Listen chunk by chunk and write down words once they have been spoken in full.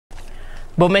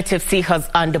Bomet FC has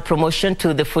earned a promotion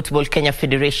to the Football Kenya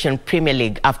Federation Premier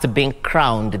League after being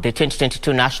crowned the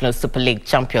 2022 National Super League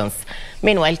champions.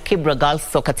 Meanwhile, Kibera Girls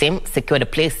Soccer team secured a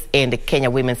place in the Kenya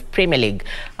Women's Premier League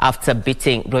after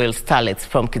beating Royal Starlets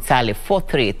from Kitale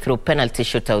 4-3 through penalty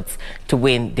shootouts to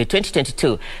win the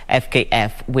 2022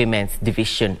 FKF Women's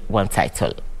Division 1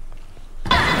 title.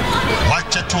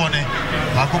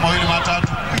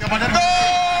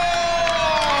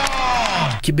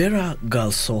 Kibera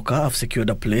Girls Soccer have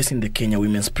secured a place in the Kenya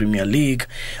Women's Premier League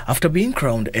after being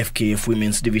crowned FKF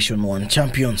Women's Division 1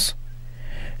 champions.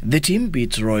 The team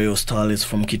beat Royal Starlets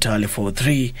from Kitale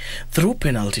 4-3 through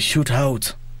penalty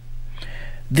shootouts.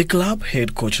 The club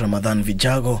head coach Ramadhan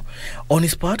Vijago on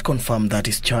his part confirmed that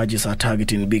his charges are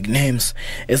targeting big names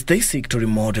as they seek to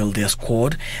remodel their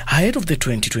squad ahead of the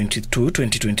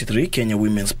 2022-2023 Kenya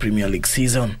Women's Premier League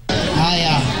season.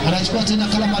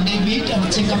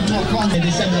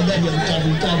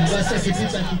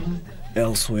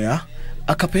 Elsewhere,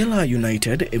 Akapela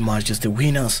United emerged as the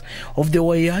winners of the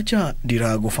Wayaja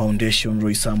Dirago Foundation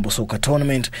Roysambo Soccer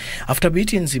Tournament after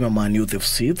beating Zimmerman Youth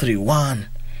FC 3-1.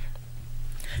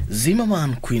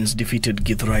 Zimmerman Queens defeated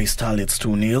Royal Starlets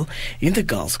 2-0 in the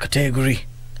girls category.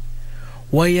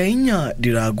 Wayainya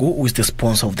Dirago, who is the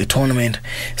sponsor of the tournament,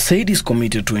 said is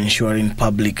committed to ensuring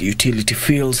public utility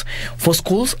fields for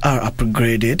schools are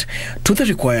upgraded to the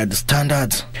required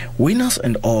standards. Winners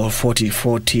and all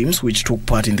 44 teams which took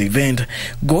part in the event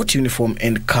got uniform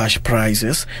and cash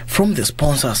prizes from the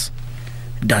sponsors.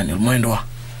 Daniel Mwendwa.